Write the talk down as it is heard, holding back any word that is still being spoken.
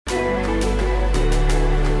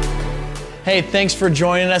Hey, thanks for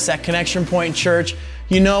joining us at Connection Point Church.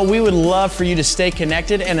 You know, we would love for you to stay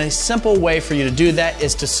connected, and a simple way for you to do that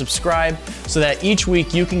is to subscribe so that each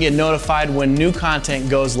week you can get notified when new content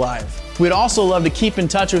goes live. We'd also love to keep in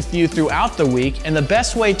touch with you throughout the week, and the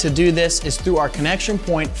best way to do this is through our Connection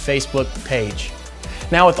Point Facebook page.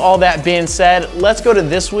 Now, with all that being said, let's go to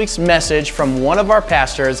this week's message from one of our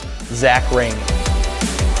pastors, Zach Rainey.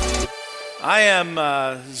 I am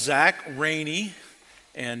Zach Rainey,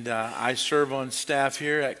 and I serve on staff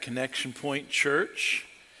here at Connection Point Church.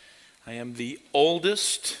 I am the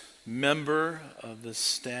oldest member of the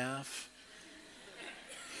staff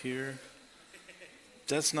here.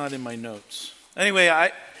 That's not in my notes. Anyway,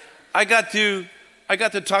 I got to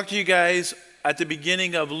talk to you guys at the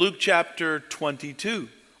beginning of Luke chapter 22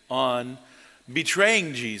 on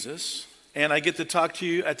betraying Jesus. And I get to talk to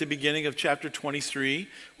you at the beginning of chapter 23,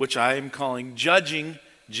 which I am calling Judging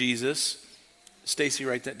Jesus. Stacy,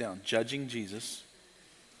 write that down. Judging Jesus.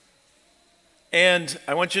 And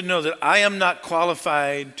I want you to know that I am not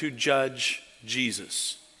qualified to judge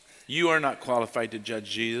Jesus. You are not qualified to judge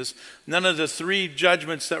Jesus. None of the three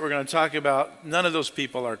judgments that we're going to talk about, none of those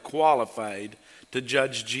people are qualified to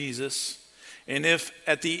judge Jesus. And if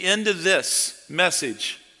at the end of this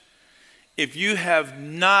message, if you have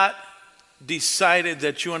not decided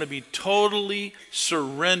that you want to be totally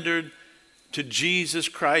surrendered to Jesus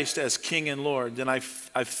Christ as King and Lord, then I've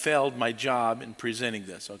failed my job in presenting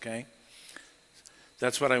this, okay?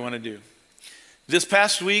 That's what I want to do. This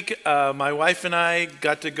past week, my wife and I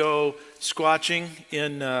got to go squatching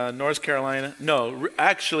in North Carolina. No,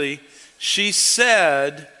 actually, she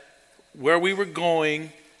said where we were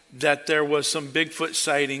going that there was some Bigfoot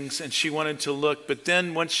sightings and she wanted to look. But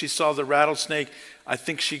then once she saw the rattlesnake, I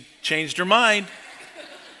think she changed her mind.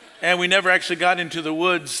 And we never actually got into the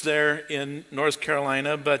woods there in North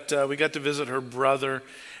Carolina, but we got to visit her brother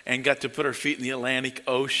and got to put our feet in the Atlantic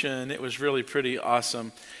Ocean. It was really pretty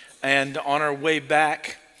awesome. And on our way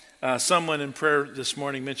back, someone in prayer this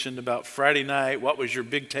morning mentioned about Friday night. What was your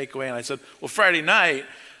big takeaway? And I said, well, Friday night,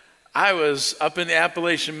 I was up in the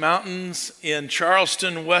Appalachian Mountains in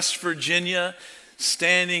Charleston, West Virginia,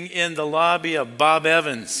 standing in the lobby of Bob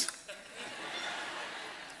Evans.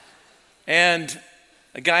 And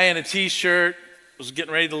a guy in a t-shirt was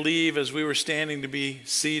getting ready to leave as we were standing to be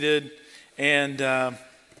seated. And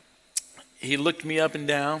he looked me up and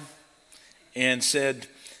down and said,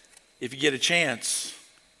 if you get a chance,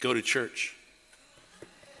 go to church.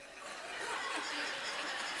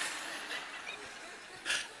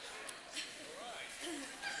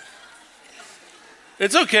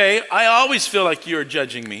 It's okay. I always feel like you're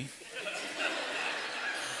judging me.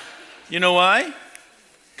 You know why?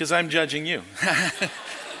 Because I'm judging you.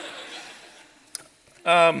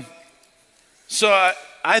 So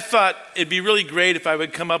I thought it'd be really great if I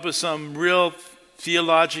would come up with some real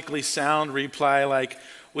theologically sound reply like,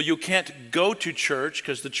 well, you can't go to church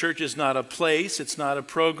because the church is not a place, it's not a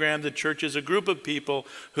program. The church is a group of people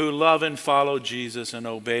who love and follow Jesus and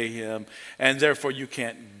obey him, and therefore you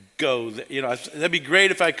can't go. You know, that'd be great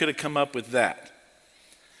if I could have come up with that.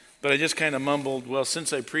 But I just kind of mumbled, well,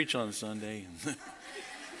 since I preach on Sunday,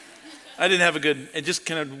 I didn't have a good, it just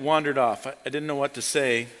kind of wandered off. I didn't know what to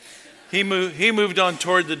say. He moved on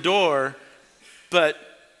toward the door, but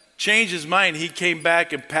changed his mind. He came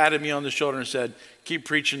back and patted me on the shoulder and said, keep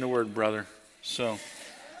preaching the word, brother. So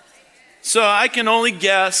I can only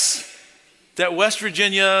guess that West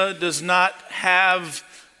Virginia does not have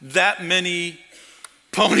that many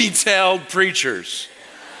ponytailed preachers.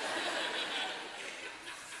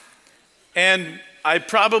 And I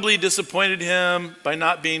probably disappointed him by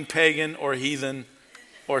not being pagan or heathen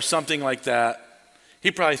or something like that.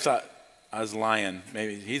 He probably thought I was lying.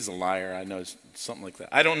 Maybe he's a liar. I know, something like that.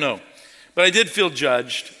 I don't know. But I did feel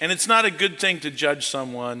judged. And it's not a good thing to judge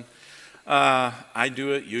someone. I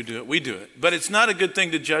do it, you do it, we do it. But it's not a good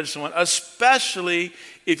thing to judge someone, especially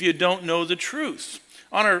if you don't know the truth.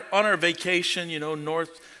 On our vacation, you know,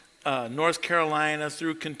 North Carolina,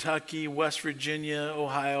 through Kentucky, West Virginia,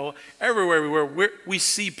 Ohio, everywhere we were, we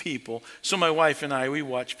see people. So my wife and I, we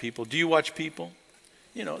watch people. Do you watch people?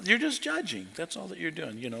 You know, you're just judging. That's all that you're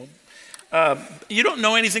doing, you know. You don't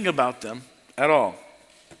know anything about them at all.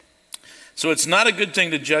 So it's not a good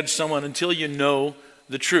thing to judge someone until you know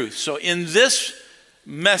the truth. So in this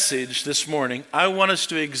message this morning, I want us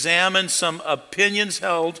to examine some opinions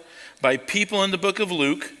held by people in the book of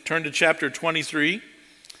Luke. Turn to chapter 23.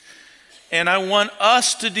 And I want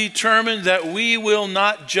us to determine that we will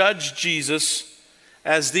not judge Jesus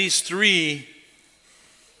as these three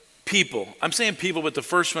people. I'm saying people, but the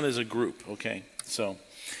first one is a group, okay? So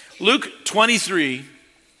Luke 23,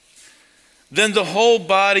 Then the whole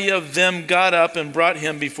body of them got up and brought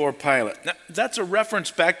him before Pilate. Now, that's a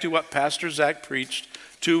reference back to what Pastor Zach preached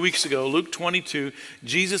 2 weeks ago, Luke 22.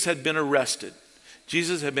 Jesus had been arrested.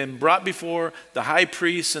 Jesus had been brought before the high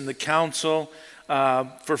priests and the council.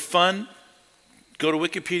 For fun, go to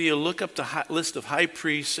Wikipedia, look up the list of high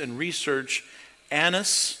priests and research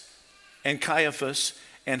Annas and Caiaphas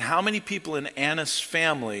and how many people in Annas'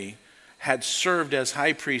 family had served as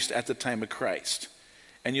high priest at the time of Christ.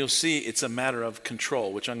 And you'll see it's a matter of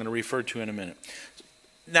control, which I'm going to refer to in a minute.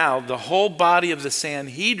 Now, the whole body of the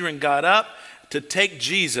Sanhedrin got up to take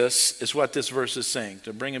Jesus, is what this verse is saying,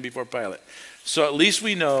 to bring him before Pilate. So at least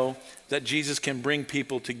we know that Jesus can bring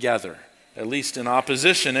people together, at least in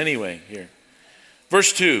opposition anyway here.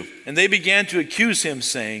 Verse 2, and they began to accuse him,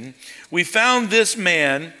 saying, we found this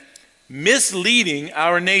man misleading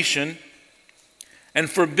our nation and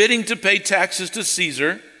forbidding to pay taxes to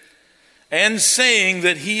Caesar, and saying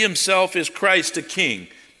that he himself is Christ a king.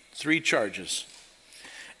 3 charges.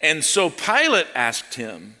 And so Pilate asked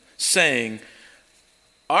him, saying,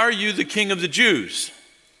 are you the king of the Jews?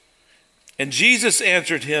 And Jesus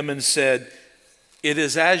answered him and said, it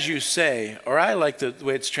is as you say, or I like the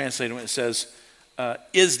way it's translated when it says,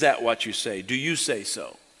 is that what you say? Do you say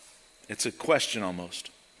so? It's a question almost.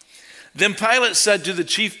 Then Pilate said to the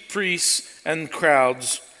chief priests and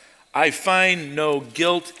crowds, I find no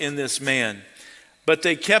guilt in this man. But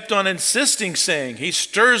they kept on insisting, saying, he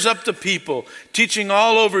stirs up the people, teaching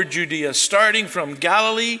all over Judea, starting from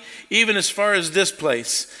Galilee, even as far as this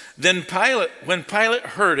place. Then when Pilate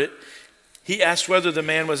heard it, he asked whether the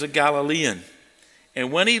man was a Galilean.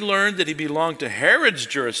 And when he learned that he belonged to Herod's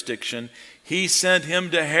jurisdiction, he sent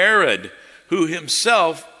him to Herod, who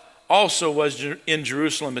himself also was in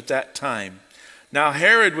Jerusalem at that time. Now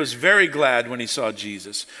Herod was very glad when he saw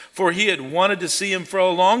Jesus, for he had wanted to see him for a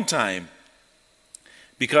long time,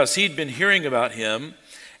 because he'd been hearing about him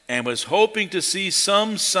and was hoping to see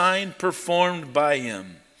some sign performed by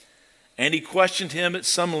him. And he questioned him at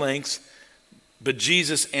some length, but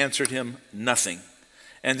Jesus answered him nothing.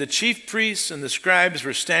 And the chief priests and the scribes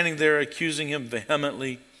were standing there accusing him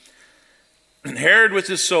vehemently. And Herod with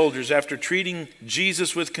his soldiers, after treating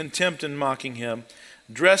Jesus with contempt and mocking him,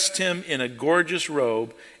 dressed him in a gorgeous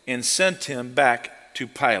robe and sent him back to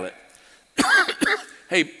Pilate.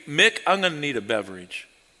 Hey, Mick, I'm going to need a beverage.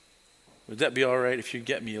 Would that be all right if you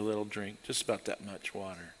get me a little drink? Just about that much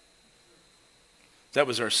water. That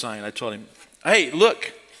was our sign. I told him, hey,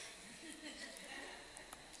 look.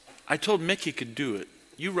 I told Mick he could do it.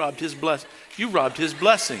 You robbed his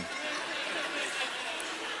blessing.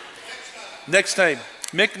 Next time,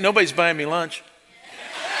 Mick, nobody's buying me lunch.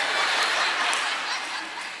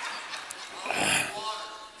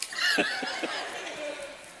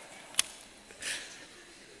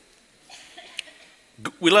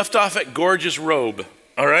 We left off at gorgeous robe,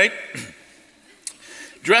 all right?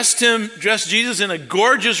 Dressed Jesus in a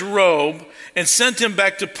gorgeous robe and sent him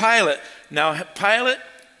back to Pilate. Now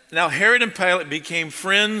Herod and Pilate became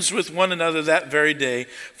friends with one another that very day,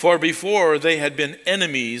 for before they had been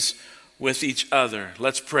enemies with each other.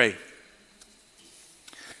 Let's pray.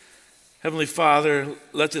 Heavenly Father,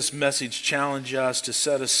 let this message challenge us to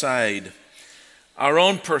set aside our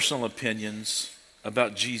own personal opinions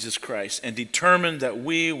about Jesus Christ and determine that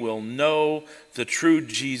we will know the true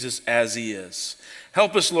Jesus as he is.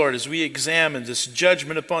 Help us, Lord, as we examine this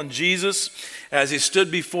judgment upon Jesus, as he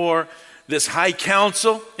stood before this high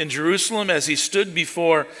council in Jerusalem, as he stood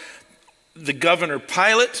before the governor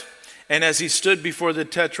Pilate, and as he stood before the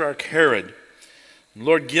tetrarch Herod.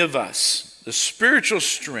 Lord, give us the spiritual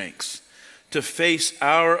strength to face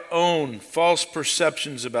our own false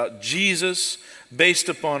perceptions about Jesus based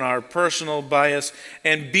upon our personal bias,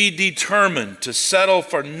 and be determined to settle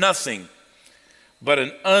for nothing but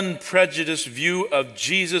an unprejudiced view of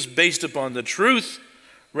Jesus based upon the truth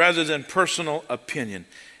rather than personal opinion.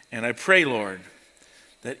 And I pray, Lord,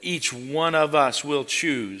 that each one of us will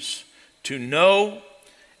choose to know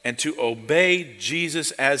and to obey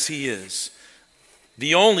Jesus as he is,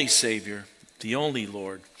 the only Savior, the only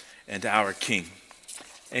Lord, and our King.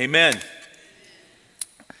 Amen.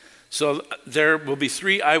 So there will be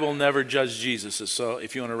 3 I will never judge Jesuses. So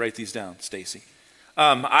if you want to write these down, Stacy.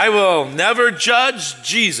 I will never judge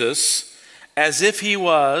Jesus as if he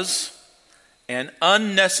was an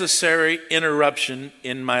unnecessary interruption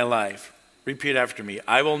in my life. Repeat after me.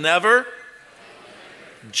 I will never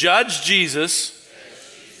judge Jesus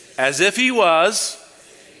as if he was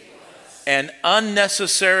an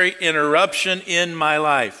unnecessary interruption in my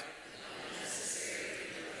life.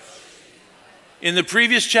 In the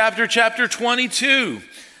previous chapter, chapter 22,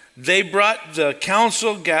 the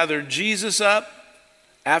council gathered Jesus up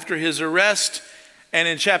after his arrest. And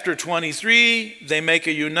in chapter 23, they make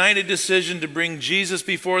a united decision to bring Jesus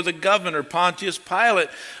before the governor, Pontius Pilate.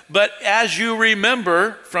 But as you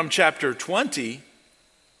remember from chapter 20,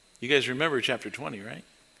 you guys remember chapter 20, right?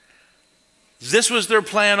 This was their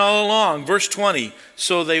plan all along. Verse 20,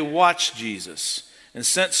 so they watched Jesus and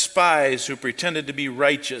sent spies who pretended to be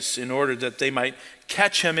righteous in order that they might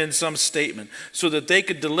catch him in some statement, so that they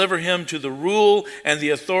could deliver him to the rule and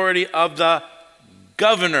the authority of the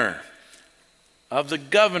governor.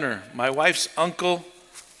 My wife's uncle,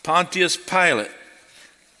 Pontius Pilate.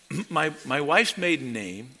 My wife's maiden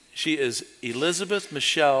name, she is Elizabeth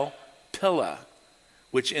Michelle Pilla,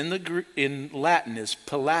 which in Latin is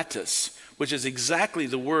Pilatus, which is exactly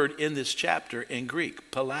the word in this chapter in Greek,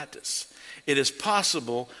 Pilatus. It is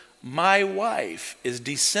possible my wife is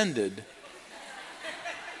descended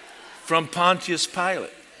from Pontius Pilate.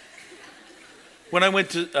 When I went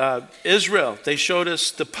to Israel, they showed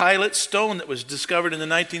us the Pilate stone that was discovered in the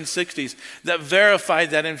 1960s that verified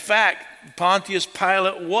that, in fact, Pontius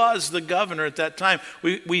Pilate was the governor at that time.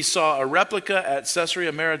 We saw a replica at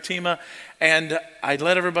Caesarea Maritima, and I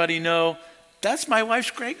let everybody know, that's my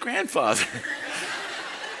wife's great-grandfather.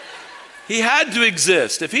 He had to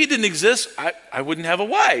exist. If he didn't exist, I wouldn't have a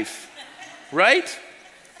wife, right?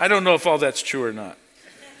 I don't know if all that's true or not.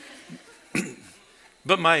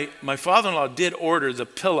 But my father-in-law did order the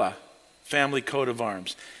Pilla family coat of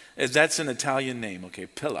arms. That's an Italian name, okay,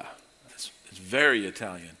 Pilla. It's very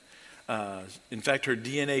Italian. In fact, her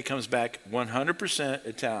DNA comes back 100%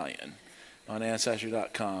 Italian on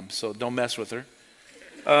Ancestry.com, so don't mess with her.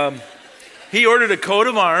 He ordered a coat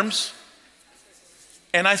of arms,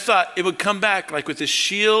 and I thought it would come back like with a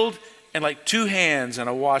shield and like 2 hands and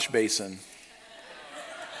a wash basin.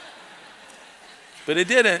 But it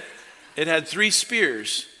didn't. It had 3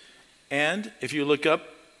 spears. And if you look up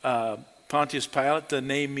Pontius Pilate, the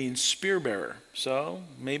name means spear bearer. So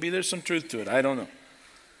maybe there's some truth to it. I don't know.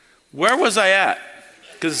 Where was I at?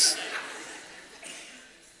 Because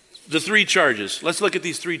the 3 charges. Let's look at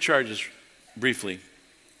these 3 charges briefly.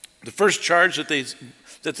 The first charge that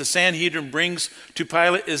the Sanhedrin brings to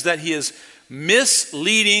Pilate is that he is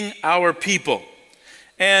misleading our people.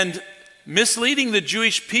 And misleading the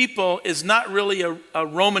Jewish people is not really a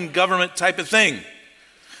Roman government type of thing.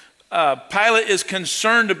 Pilate is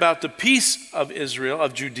concerned about the peace of Israel,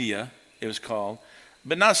 of Judea, it was called,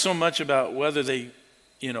 but not so much about whether they,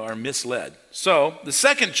 are misled. So the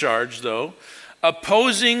second charge, though,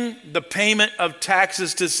 opposing the payment of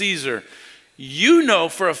taxes to Caesar. You know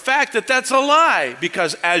for a fact that that's a lie,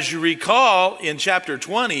 because as you recall in chapter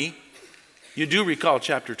 20, you do recall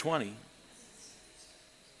chapter 20.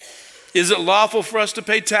 Is it lawful for us to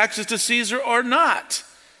pay taxes to Caesar or not?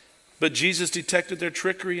 But Jesus detected their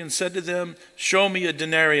trickery and said to them, show me a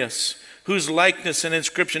denarius. Whose likeness and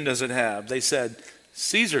inscription does it have? They said,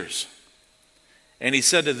 Caesar's. And he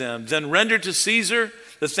said to them, then render to Caesar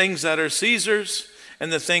the things that are Caesar's,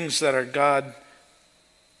 and the things that are God,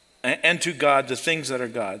 and to God the things that are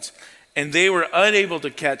God's. And they were unable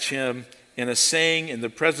to catch him in a saying in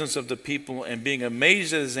the presence of the people, and being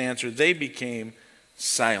amazed at his answer, they became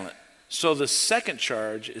silent. So the second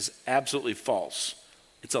charge is absolutely false.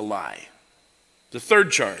 It's a lie. The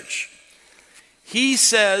third charge. He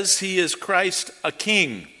says he is Christ a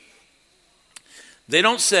king. They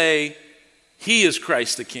don't say he is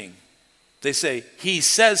Christ the king. They say he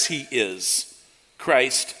says he is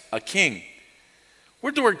Christ a king.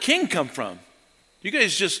 Where'd the word king come from? You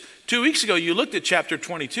guys just 2 weeks ago, you looked at chapter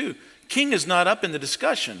 22. King is not up in the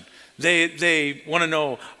discussion. They want to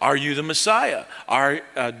know, are you the Messiah?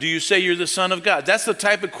 Do you say you're the Son of God? That's the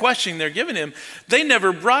type of question they're giving him. They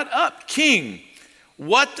never brought up king.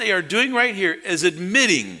 What they are doing right here is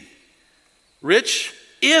admitting, Rich,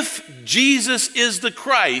 if Jesus is the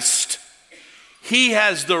Christ, he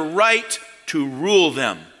has the right to rule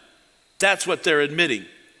them. That's what they're admitting.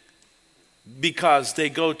 Because they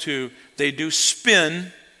do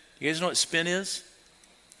spin. You guys know what spin is?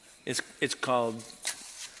 It's called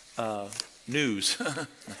news.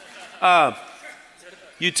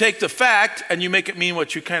 You take the fact and you make it mean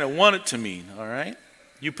what you kind of want it to mean, all right?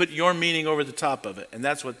 You put your meaning over the top of it, and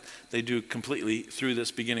that's what they do completely through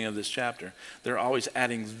this beginning of this chapter. They're always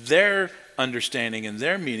adding their understanding and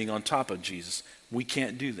their meaning on top of Jesus. We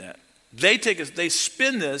can't do that. They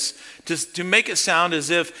spin this to make it sound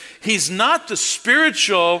as if he's not the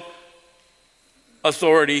spiritual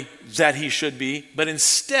authority that he should be, but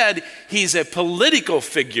instead he's a political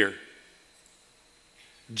figure.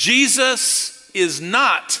 Jesus is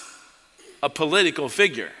not a political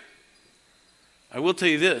figure. I will tell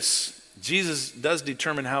you this, Jesus does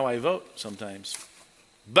determine how I vote sometimes,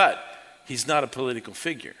 but He's not a political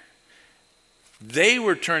figure. They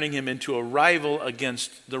were turning him into a rival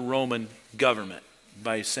against the Roman government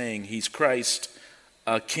by saying he's Christ,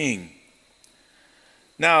 a king.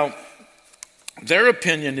 Now, their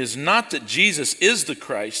opinion is not that Jesus is the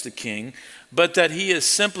Christ, the king, but that he is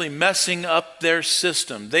simply messing up their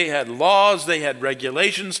system. They had laws, they had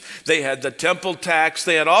regulations, they had the temple tax,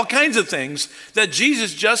 they had all kinds of things that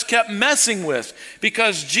Jesus just kept messing with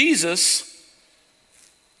because Jesus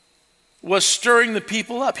was stirring the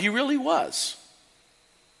people up. He really was.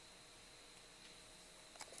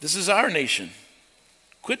 This is our nation.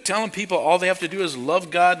 Quit telling people all they have to do is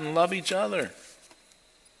love God and love each other.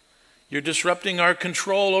 You're disrupting our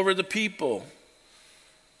control over the people.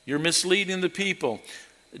 You're misleading the people.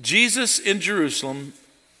 Jesus in Jerusalem,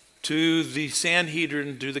 to the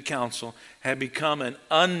Sanhedrin, to the council, had become an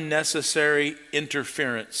unnecessary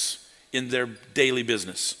interference in their daily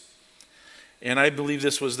business. And I believe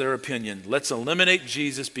this was their opinion. Let's eliminate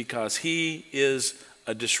Jesus because he is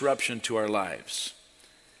a disruption to our lives.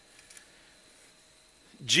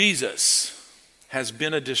 Jesus has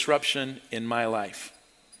been a disruption in my life.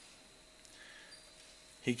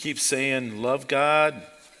 He keeps saying, love God,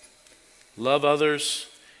 love others,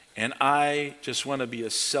 and I just want to be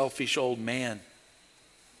a selfish old man.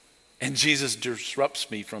 And Jesus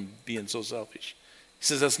disrupts me from being so selfish. He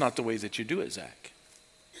says, that's not the way that you do it, Zach.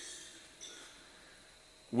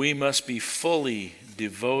 We must be fully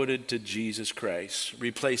devoted to Jesus Christ,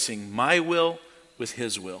 replacing my will with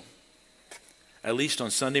his will. At least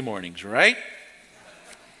on Sunday mornings, right?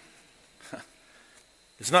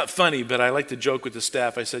 It's not funny, but I like to joke with the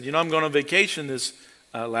staff. I said, I'm going on vacation this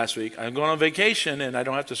last week. I'm going on vacation and I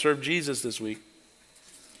don't have to serve Jesus this week.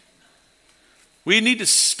 We need to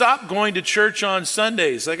stop going to church on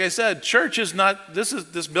Sundays. Like I said, church is not,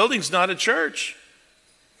 this building's not a church.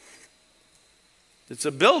 It's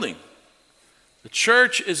a building. The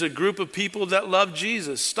church is a group of people that love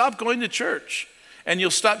Jesus. Stop going to church and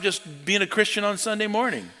you'll stop just being a Christian on Sunday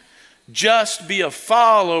morning. Just be a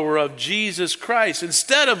follower of Jesus Christ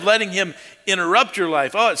instead of letting him interrupt your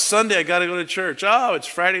life. Oh, it's Sunday, I got to go to church. Oh, it's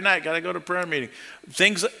Friday night, got to go to prayer meeting.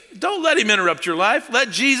 Don't let him interrupt your life. Let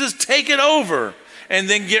Jesus take it over and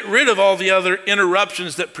then get rid of all the other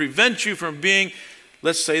interruptions that prevent you from being,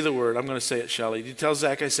 let's say the word. I'm going to say it, Shelley. You tell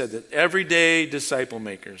Zach I said that. Everyday disciple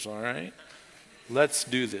makers, all right? Let's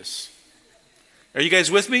do this. Are you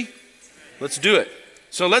guys with me? Let's do it.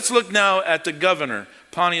 So let's look now at the governor,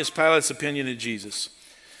 Pontius Pilate's opinion of Jesus.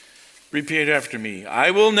 Repeat after me.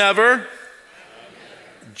 I will never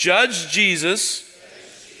judge Jesus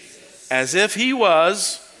as if he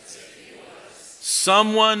was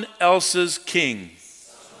someone else's king.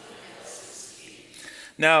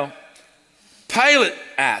 Now, Pilate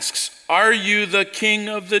asks, are you the king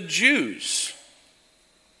of the Jews?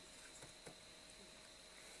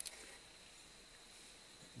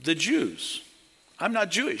 The Jews. I'm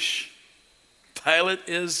not Jewish. Pilate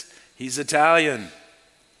he's Italian.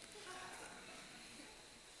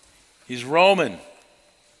 He's Roman.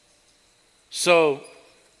 So,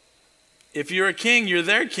 if you're a king, you're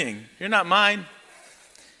their king. You're not mine.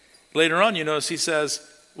 Later on, you notice he says,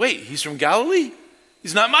 wait, he's from Galilee?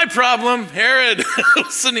 He's not my problem. Herod,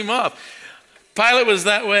 send him off. Pilate was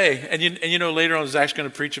that way. And you know, later on, Zach's going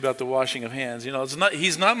to preach about the washing of hands.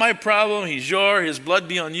 He's not my problem. He's his blood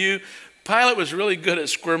be on you. Pilate was really good at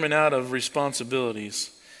squirming out of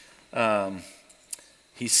responsibilities.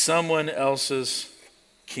 He's someone else's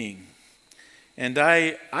king. And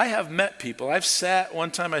I have met people.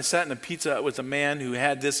 One time I sat in a Pizza Hut with a man who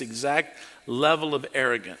had this exact level of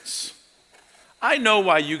arrogance. I know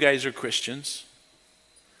why you guys are Christians.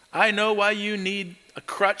 I know why you need a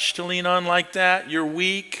crutch to lean on like that. You're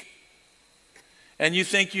weak. And you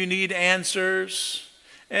think you need answers.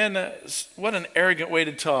 And what an arrogant way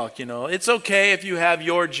to talk, It's okay if you have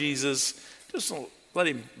your Jesus. Just don't let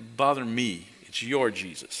him bother me. It's your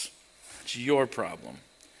Jesus. It's your problem.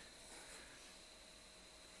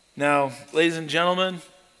 Now, ladies and gentlemen,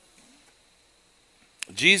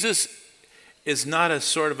 Jesus is not a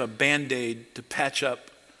sort of a Band-Aid to patch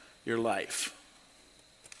up your life.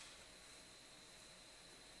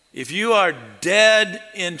 If you are dead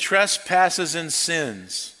in trespasses and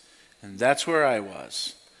sins, and that's where I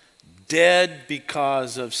was, dead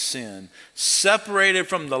because of sin, separated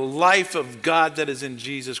from the life of God that is in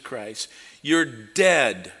Jesus Christ, you're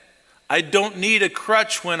dead. I don't need a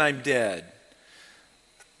crutch when I'm dead.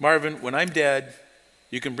 Marvin, when I'm dead,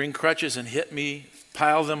 you can bring crutches and hit me,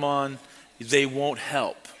 pile them on, they won't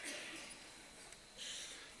help.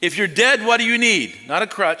 If you're dead, what do you need? Not a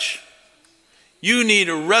crutch. You need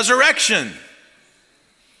a resurrection.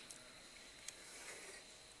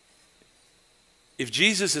 If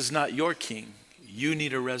Jesus is not your king, you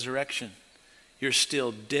need a resurrection. You're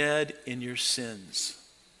still dead in your sins,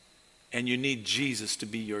 and you need Jesus to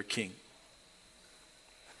be your king.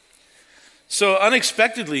 So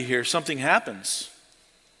unexpectedly here, something happens.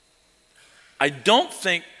 I don't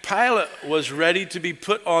think Pilate was ready to be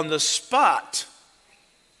put on the spot.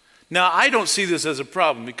 Now, I don't see this as a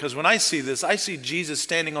problem, because when I see this, I see Jesus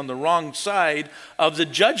standing on the wrong side of the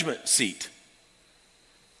judgment seat.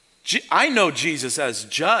 I know Jesus as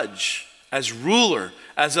judge, as ruler,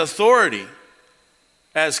 as authority,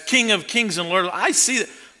 as King of Kings and Lord. I see that.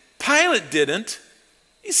 Pilate didn't.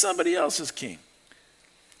 He's somebody else's king.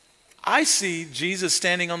 I see Jesus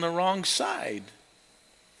standing on the wrong side.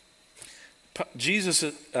 Jesus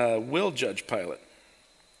will judge Pilate.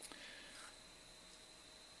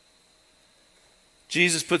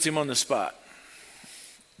 Jesus puts him on the spot.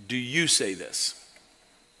 Do you say this?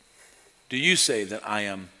 Do you say that I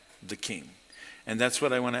am the king? And that's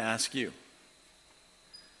what I want to ask you.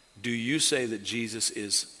 Do you say that Jesus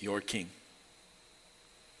is your king?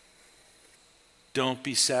 Don't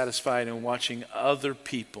be satisfied in watching other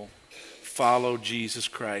people follow Jesus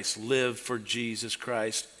Christ, live for Jesus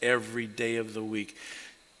Christ every day of the week.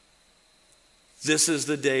 This is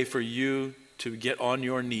the day for you to get on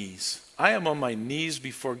your knees. I am on my knees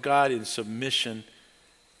before God in submission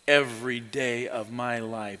every day of my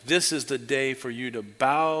life. This is the day for you to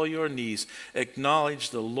bow your knees, acknowledge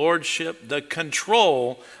the lordship, the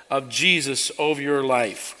control of Jesus over your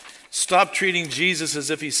life. Stop treating Jesus as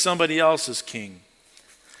if he's somebody else's king.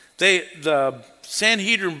 The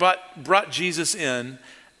Sanhedrin brought Jesus in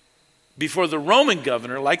before the Roman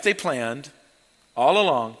governor, like they planned all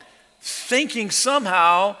along, thinking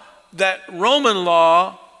somehow that Roman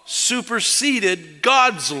law superseded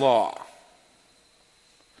God's law.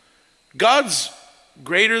 God's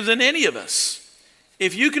greater than any of us.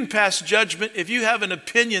 If you can pass judgment, if you have an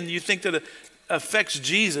opinion you think that affects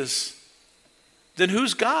Jesus, then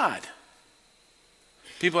who's God?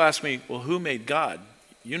 People ask me, well, who made God?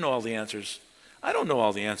 You know all the answers. I don't know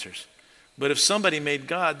all the answers. But if somebody made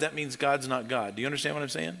God, that means God's not God. Do you understand what I'm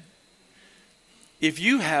saying? If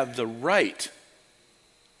you have the right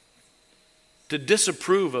to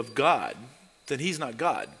disapprove of God, then he's not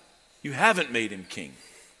God. You haven't made him king.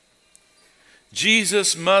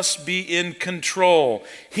 Jesus must be in control.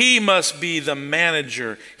 He must be the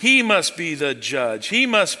manager. He must be the judge. He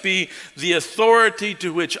must be the authority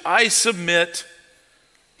to which I submit,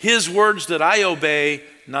 his words that I obey,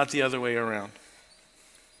 not the other way around.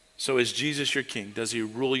 So is Jesus your king? Does he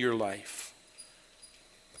rule your life?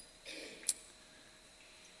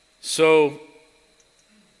 So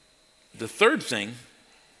the third thing,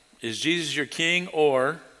 is Jesus your king,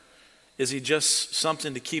 or is he just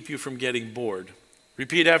something to keep you from getting bored?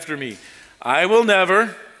 Repeat after me. I will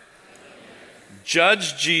never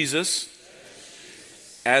judge Jesus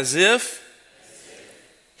as if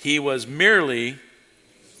he was merely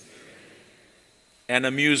an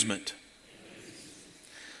amusement.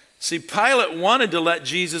 See, Pilate wanted to let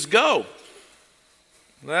Jesus go.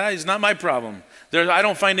 Well, he's not my problem. I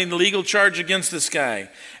don't find any legal charge against this guy.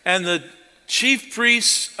 And the chief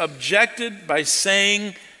priests objected by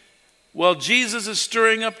saying, well, Jesus is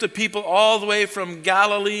stirring up the people all the way from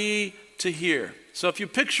Galilee to here. So if you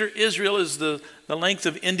picture Israel as the length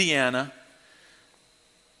of Indiana,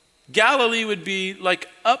 Galilee would be like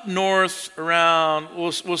up north around,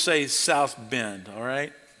 we'll say South Bend, all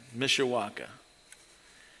right? Mishawaka.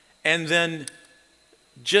 And then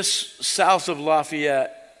just south of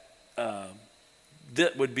Lafayette,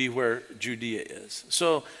 that would be where Judea is.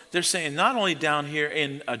 So they're saying not only down here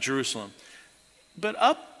in Jerusalem, but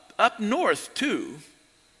up north too,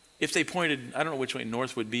 if they pointed, I don't know which way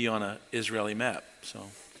north would be on an Israeli map. So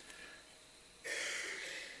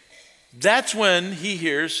that's when he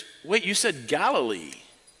hears, wait, you said Galilee.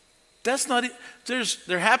 That's not it.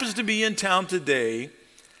 There happens to be in town today,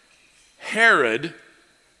 Herod.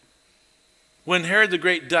 When Herod the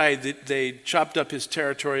Great died, they chopped up his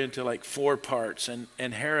territory into like 4 parts.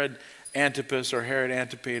 And Herod Antipas, or Herod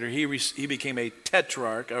Antipater, he became a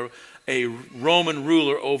tetrarch, a Roman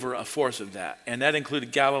ruler over 1/4 of that. And that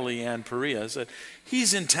included Galilee and Perea. So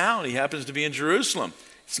he's in town. He happens to be in Jerusalem.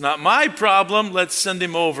 It's not my problem. Let's send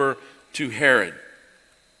him over to Herod.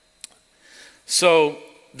 So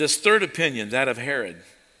this third opinion, that of Herod.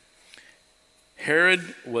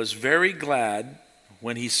 Herod was very glad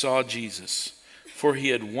when he saw Jesus, for he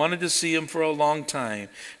had wanted to see him for a long time,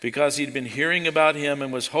 because he'd been hearing about him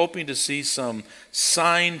and was hoping to see some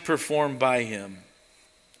sign performed by him.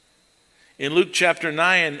 In Luke chapter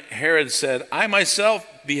 9, Herod said, I myself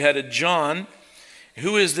beheaded John,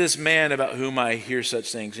 Who is this man about whom I hear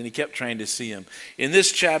such things? And he kept trying to see him. In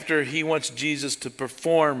this chapter, he wants Jesus to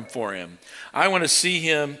perform for him. I want to see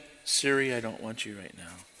him. Siri, I don't want you right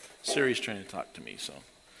now. Siri's trying to talk to me, so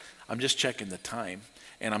I'm just checking the time,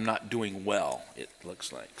 and I'm not doing well, it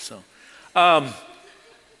looks like. So,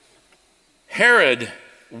 Herod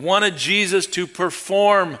wanted Jesus to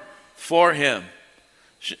perform for him.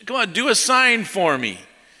 Come on, do a sign for me.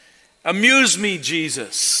 Amuse me,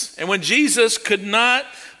 Jesus. And when Jesus could not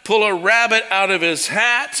pull a rabbit out of his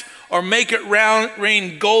hat or make it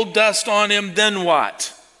rain gold dust on him, then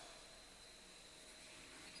what?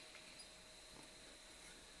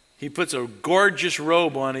 He puts a gorgeous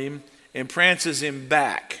robe on him and prances him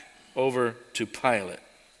back over to Pilate.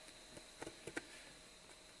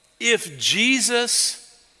 If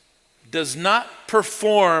Jesus does not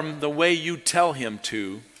perform the way you tell him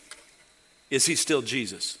to, is he still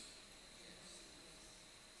Jesus?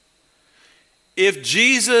 If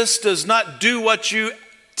Jesus does not do what you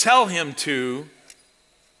tell him to,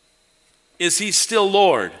 is he still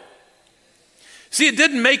Lord? See, it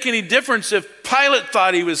didn't make any difference if Pilate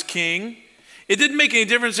thought he was king. It didn't make any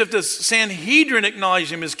difference if the Sanhedrin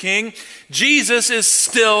acknowledged him as king. Jesus is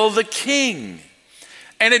still the king.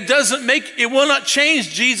 And it will not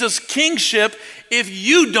change Jesus' kingship if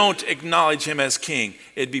you don't acknowledge him as king.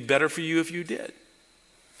 It'd be better for you if you did.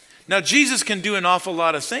 Now, Jesus can do an awful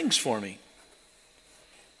lot of things for me.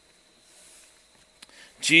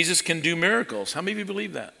 Jesus can do miracles. How many of you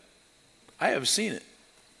believe that? I have seen it.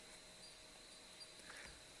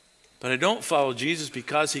 But I don't follow Jesus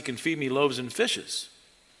because he can feed me loaves and fishes.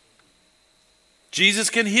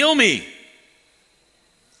 Jesus can heal me.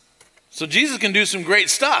 So Jesus can do some great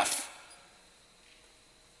stuff.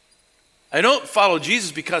 I don't follow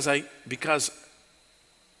Jesus because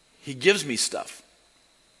he gives me stuff.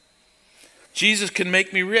 Jesus can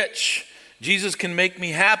make me rich. Jesus can make me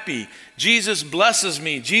happy. Jesus blesses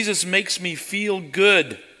me. Jesus makes me feel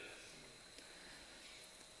good.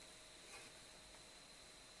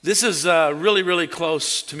 This is really, really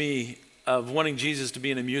close to me of wanting Jesus to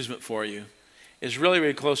be an amusement for you. It's really,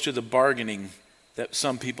 really close to the bargaining that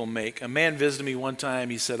some people make. A man visited me one time.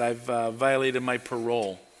 He said, I've violated my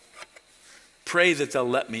parole. Pray that they'll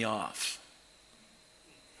let me off.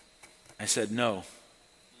 I said, no.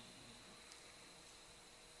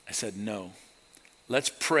 I said, no. Let's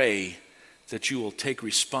pray that you will take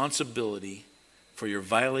responsibility for your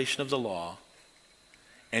violation of the law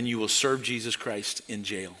and you will serve Jesus Christ in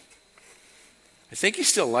jail. I think he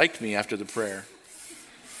still liked me after the prayer.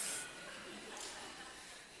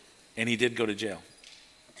 And he did go to jail.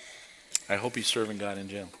 I hope he's serving God in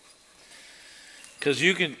jail. Because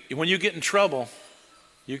when you get in trouble,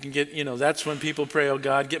 you can get, that's when people pray, oh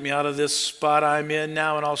God, get me out of this spot I'm in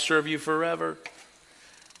now and I'll serve you forever.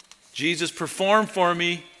 Jesus, perform for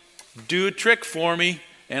me, do a trick for me,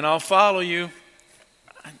 and I'll follow you.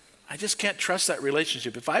 I just can't trust that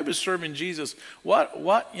relationship. If I was serving Jesus,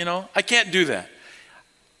 I can't do that.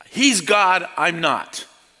 He's God, I'm not.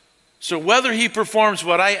 So whether he performs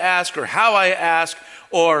what I ask or how I ask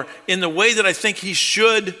or in the way that I think he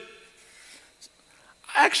should,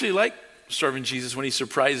 I actually like serving Jesus when he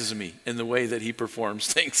surprises me in the way that he performs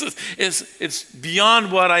things. It's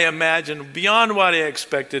beyond what I imagined, beyond what I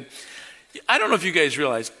expected. I don't know if you guys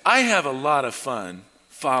realize, I have a lot of fun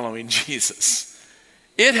following Jesus.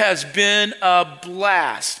 It has been a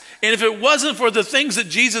blast. And if it wasn't for the things that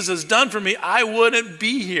Jesus has done for me, I wouldn't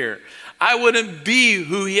be here. I wouldn't be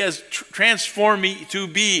who he has transformed me to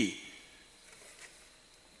be.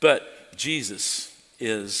 But Jesus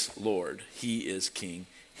is Lord. He is King.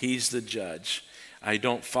 He's the judge. I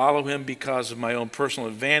don't follow him because of my own personal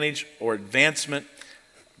advantage or advancement,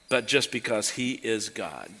 but just because he is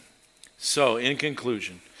God. So, in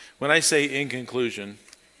conclusion, when I say in conclusion,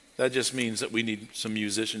 that just means that we need some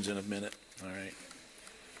musicians in a minute, all right?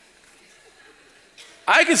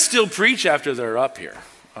 I can still preach after they're up here,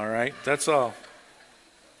 all right? That's all.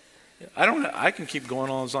 I can keep going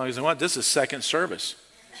on as long as I want. This is second service.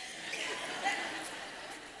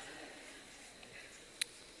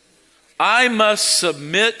 I must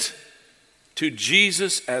submit to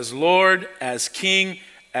Jesus as Lord, as King,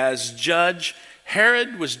 as judge.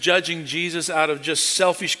 Herod was judging Jesus out of just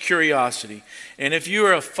selfish curiosity. And if you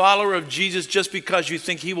are a follower of Jesus just because you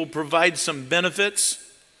think he will provide some benefits,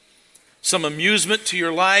 some amusement to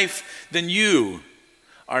your life, then you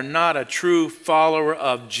are not a true follower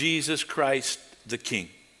of Jesus Christ the King.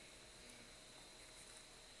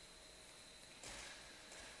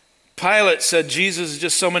 Pilate said Jesus is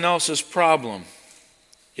just someone else's problem.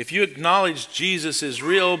 If you acknowledge Jesus is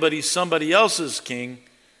real, but he's somebody else's king,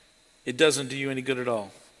 it doesn't do you any good at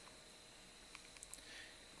all.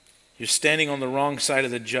 You're standing on the wrong side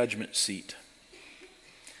of the judgment seat.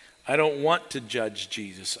 I don't want to judge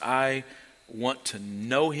Jesus. I want to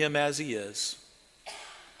know him as he is,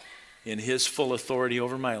 in his full authority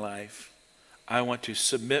over my life. I want to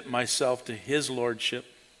submit myself to his lordship.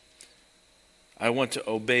 I want to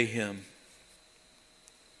obey him.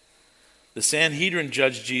 The Sanhedrin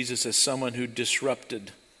judged Jesus as someone who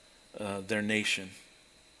disrupted their nation.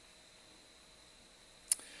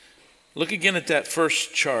 Look again at that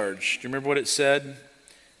first charge. Do you remember what it said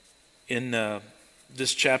in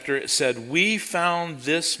this chapter? It said, "We found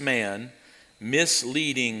this man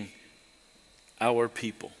misleading our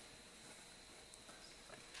people."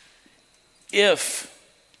 If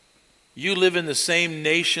you live in the same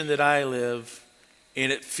nation that I live,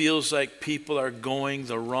 and it feels like people are going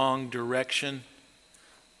the wrong direction,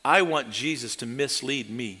 I want Jesus to mislead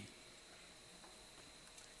me.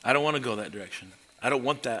 I don't want to go that direction. I don't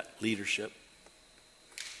want that leadership.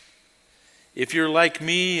 If you're like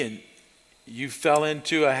me and you fell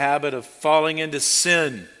into a habit of falling into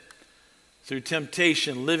sin through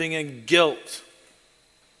temptation, living in guilt,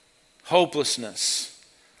 hopelessness,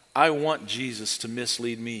 I want Jesus to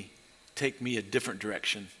mislead me, take me a different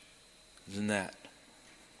direction than that.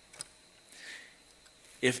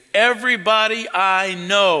 If everybody I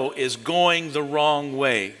know is going the wrong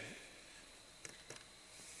way,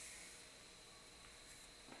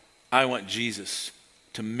 I want Jesus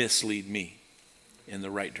to mislead me in the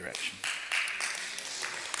right direction.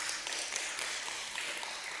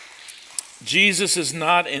 Jesus is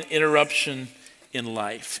not an interruption in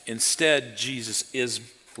life. Instead, Jesus is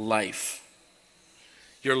life.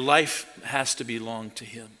 Your life has to belong to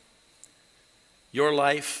him. Your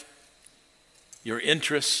life, your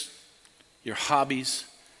interests, your hobbies,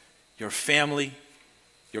 your family,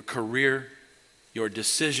 your career, your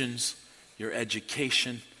decisions, your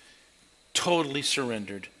education, totally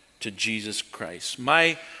surrendered to Jesus Christ.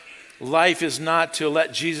 My life is not to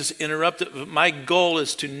let Jesus interrupt it, but my goal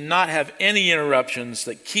is to not have any interruptions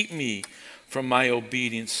that keep me from my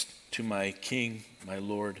obedience to my King, my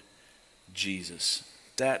Lord, Jesus.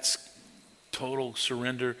 That's total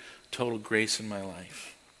surrender, total grace in my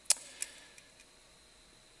life.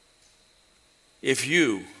 If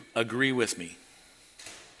you agree with me,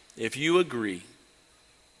 if you agree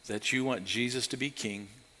that you want Jesus to be king,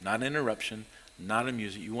 not an interruption, not a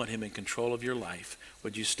music, you want him in control of your life,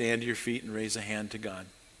 would you stand to your feet and raise a hand to God?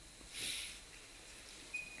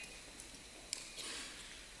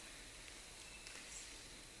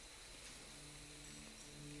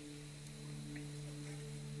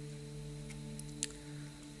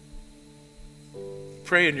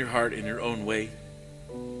 Pray in your heart in your own way.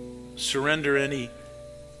 Surrender any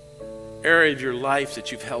area of your life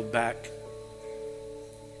that you've held back.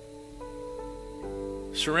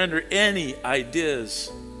 Surrender any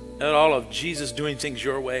ideas at all of Jesus doing things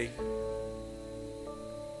your way.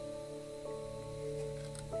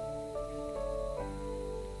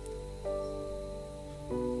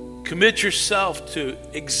 Commit yourself to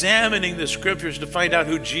examining the scriptures to find out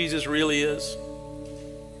who Jesus really is.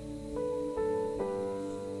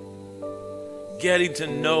 Getting to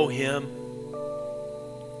know him.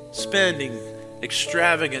 Spending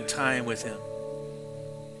extravagant time with him,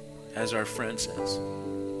 as our friend says.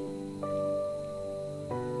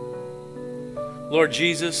 Lord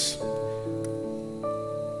Jesus,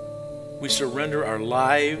 we surrender our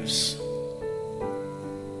lives,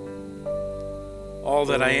 all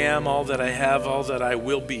that I am, all that I have, all that I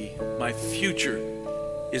will be. My future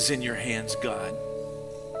is in your hands, God.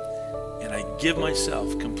 And I give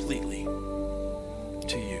myself completely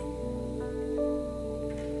to you.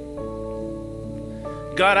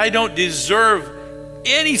 God, I don't deserve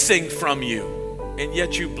anything from you, and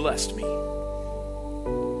yet you blessed me.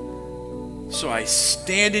 So I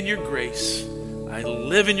stand in your grace. I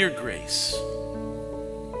live in your grace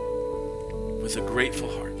with a grateful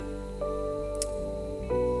heart.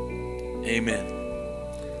 Amen.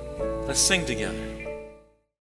 Let's sing together.